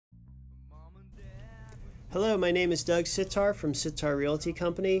Hello, my name is Doug Sitar from Sitar Realty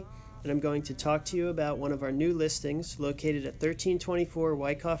Company, and I'm going to talk to you about one of our new listings located at 1324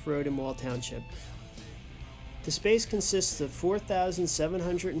 Wyckoff Road in Wall Township. The space consists of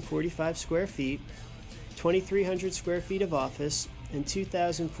 4,745 square feet, 2,300 square feet of office, and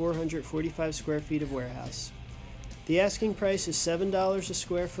 2,445 square feet of warehouse. The asking price is $7 a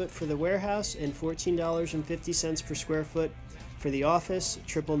square foot for the warehouse and $14.50 per square foot for the office,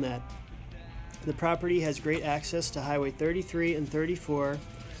 triple net. The property has great access to Highway 33 and 34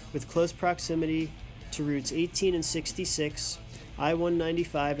 with close proximity to routes 18 and 66,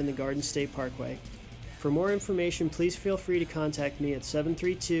 I-195 and the Garden State Parkway. For more information, please feel free to contact me at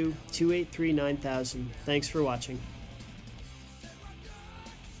 732-283-9000. Thanks for watching.